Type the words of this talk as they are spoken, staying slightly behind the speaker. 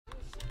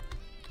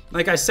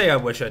Like I say, I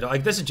wish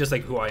like this is just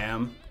like who I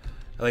am.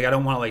 Like I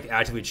don't want to like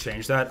actively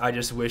change that. I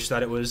just wish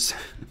that it was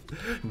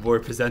more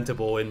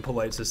presentable in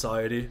polite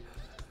society.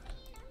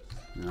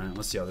 All right,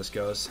 let's see how this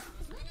goes.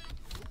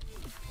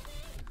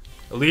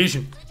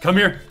 Elysian, come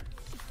here.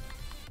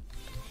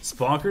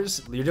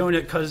 Sponkers, you're doing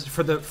it cause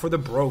for the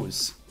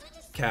bros,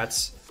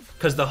 cats.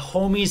 Cause the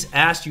homies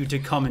asked you to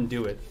come and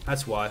do it.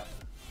 That's why.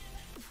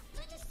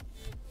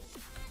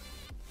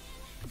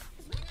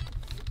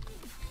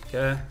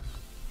 Okay.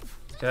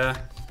 Okay.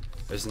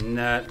 There's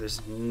net.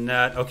 There's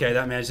net. Okay,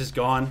 that man's just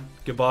gone.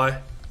 Goodbye.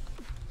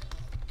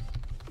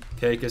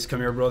 Okay, just come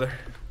here, brother.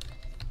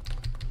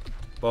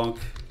 Bonk.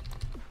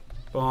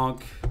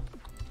 Bonk.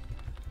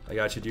 I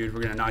got you, dude.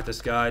 We're gonna knock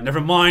this guy.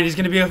 Never mind. He's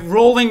gonna be a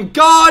rolling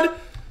god.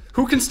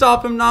 Who can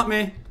stop him? Not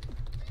me.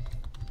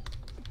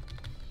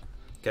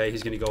 Okay,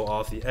 he's gonna go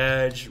off the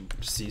edge.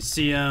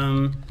 CC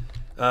him.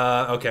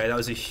 Okay, that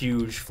was a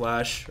huge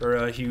flash or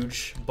a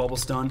huge bubble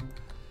stun.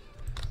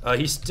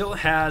 He still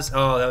has.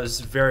 Oh, that was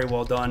very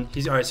well done.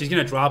 He's all right. So he's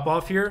gonna drop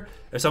off here.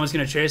 If someone's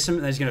gonna chase him,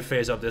 then he's gonna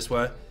phase up this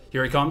way.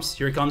 Here he comes.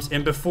 Here he comes.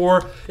 In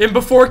before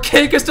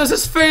Kakis does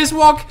his phase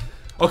walk.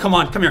 Oh, come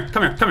on. Come here.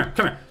 Come here. Come here.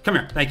 Come here. Come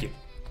here. Thank you.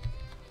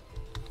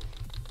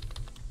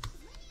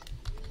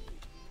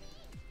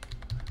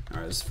 All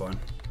right, this is fun.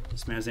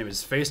 This man's name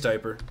is Face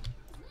Diaper.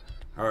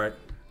 All right.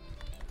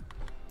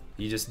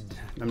 I'm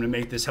gonna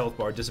make this health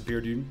bar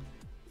disappear, dude.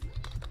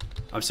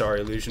 I'm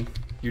sorry, Illusion.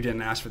 You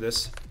didn't ask for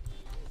this.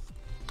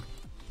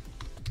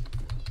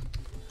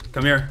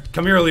 Come here.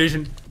 Come here,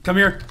 Elysian. Come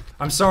here.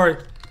 I'm sorry.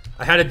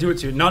 I had to do it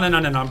to you. No, no, no,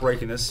 no, no. I'm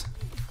breaking this.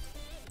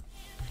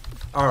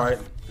 Alright.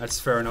 That's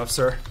fair enough,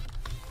 sir.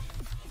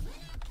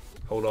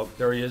 Hold up.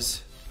 There he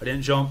is. I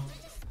didn't jump.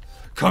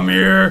 Come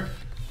here.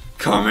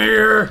 Come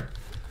here.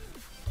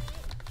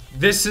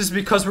 This is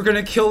because we're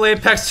going to kill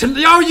Apex.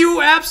 Oh,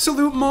 you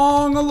absolute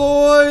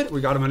mongoloid.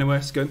 We got him anyway.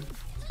 It's good.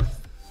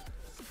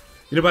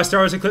 You know, by Star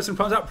Wars Eclipse and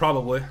comes out?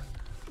 Probably.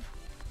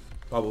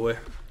 Probably.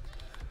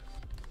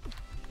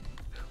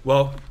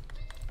 Well...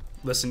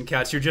 Listen,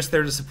 cats, you're just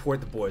there to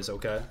support the boys,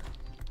 okay?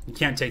 You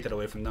can't take that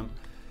away from them.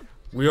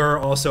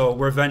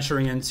 We're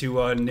venturing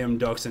into Nim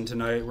Duxton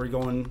tonight. We're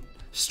going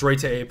straight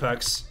to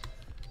Apex.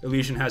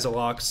 Elysian has a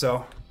lock,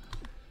 so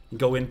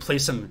go in, play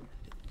some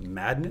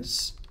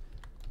Madness?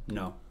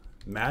 No.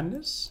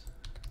 Madness?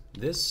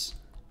 This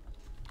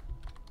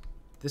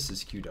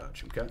is Q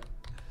dodge, okay?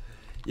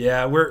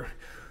 Yeah,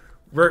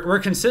 we're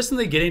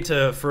consistently getting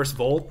to first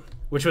Volt,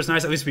 which was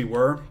nice, at least we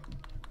were.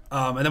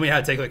 And then we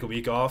had to take like a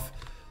week off.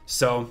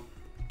 So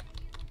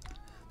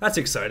that's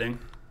exciting.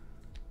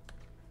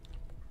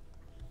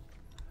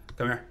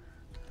 Come here.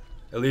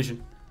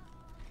 Elysian.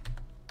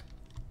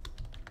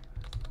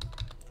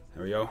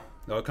 There we go.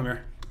 No, come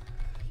here.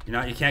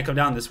 You can't come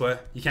down this way.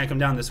 You can't come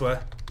down this way.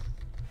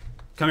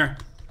 Come here.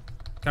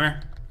 Come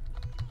here.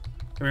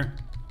 Come here.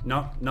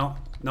 No, no,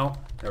 no.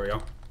 There we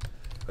go.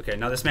 Okay,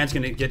 now this man's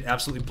gonna get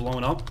absolutely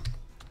blown up.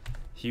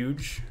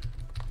 Huge.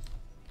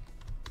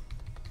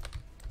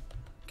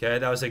 Okay,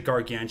 that was a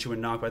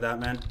gargantuan knock by that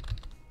man.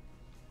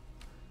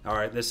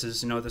 Alright, this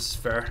is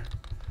fair.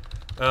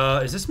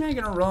 Is this man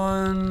gonna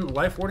run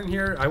Life Warden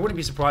here? I wouldn't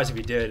be surprised if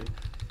he did.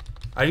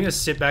 I'm gonna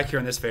sit back here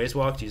on this phase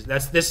walk. Jeez,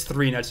 this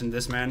 3 nets into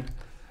this man.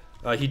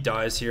 He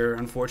dies here,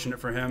 unfortunate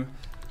for him.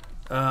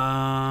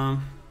 Gotta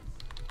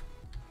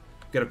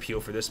peel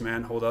for this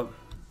man, hold up.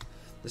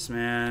 This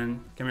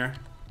man, come here.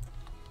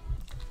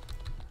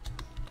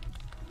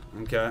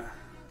 Okay.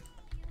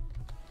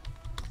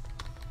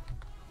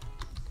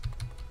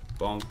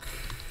 Bonk.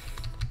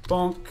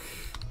 Bonk.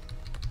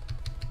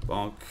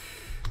 Bonk.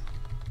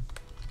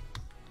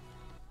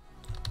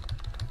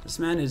 This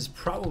man is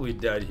probably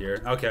dead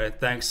here. Okay,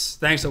 thanks.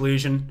 Thanks,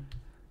 Elysian.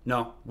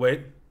 No,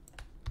 wait.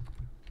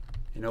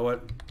 You know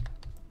what?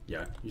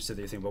 Yeah, you said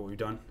the thing about what we've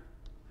done.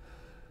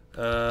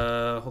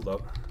 Hold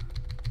up.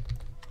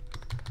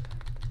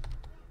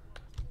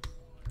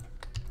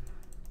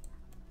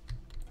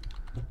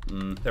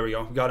 There we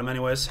go. We got him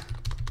anyways.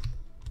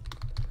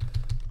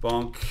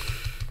 Bonk.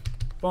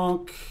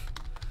 Bonk.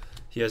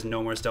 He has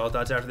no more stealth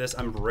dots after this.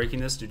 I'm breaking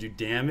this to do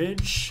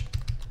damage.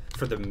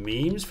 For the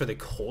memes, for the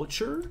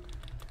culture.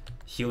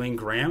 Healing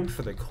ground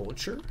for the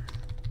culture.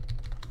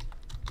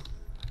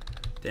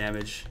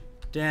 Damage.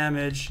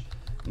 Damage.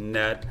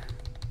 Net.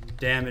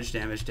 Damage,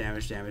 damage,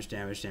 damage, damage,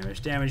 damage,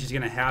 damage, damage. He's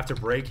gonna have to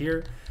break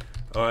here.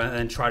 And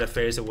then try to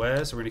phase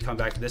away. So we're gonna come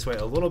back this way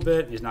a little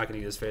bit. He's not gonna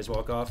get his phase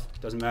walk off.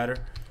 Doesn't matter.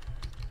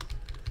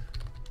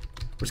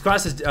 Which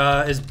class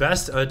is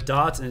best?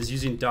 Dots, and is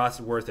using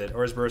dots worth it,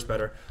 or is burst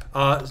better?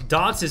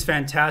 Dots is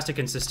fantastic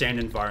in sustained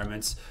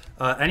environments.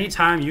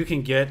 Anytime you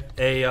can get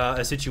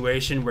a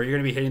situation where you're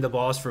going to be hitting the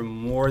balls for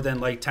more than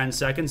like 10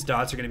 seconds,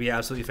 dots are going to be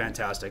absolutely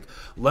fantastic.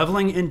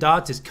 Leveling in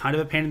dots is kind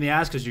of a pain in the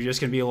ass because you're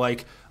just going to be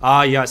like,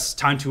 yes,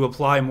 time to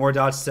apply more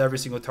dots to every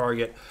single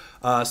target.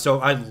 So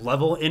I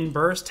level in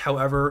burst.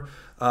 However,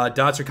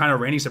 dots are kind of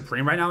reigning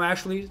supreme right now,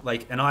 actually.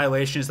 Like,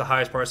 Annihilation is the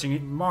highest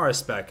parsing Mara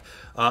spec.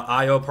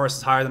 IO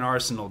parses higher than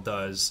Arsenal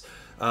does.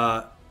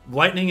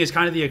 Lightning is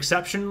kind of the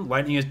exception.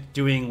 Lightning is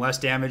doing less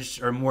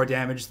damage or more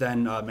damage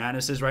than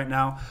Manus is right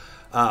now.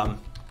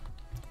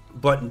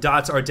 But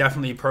dots are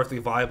definitely perfectly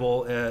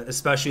viable,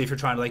 especially if you're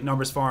trying to like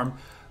numbers farm.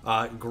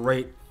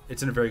 Great.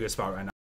 It's in a very good spot right now.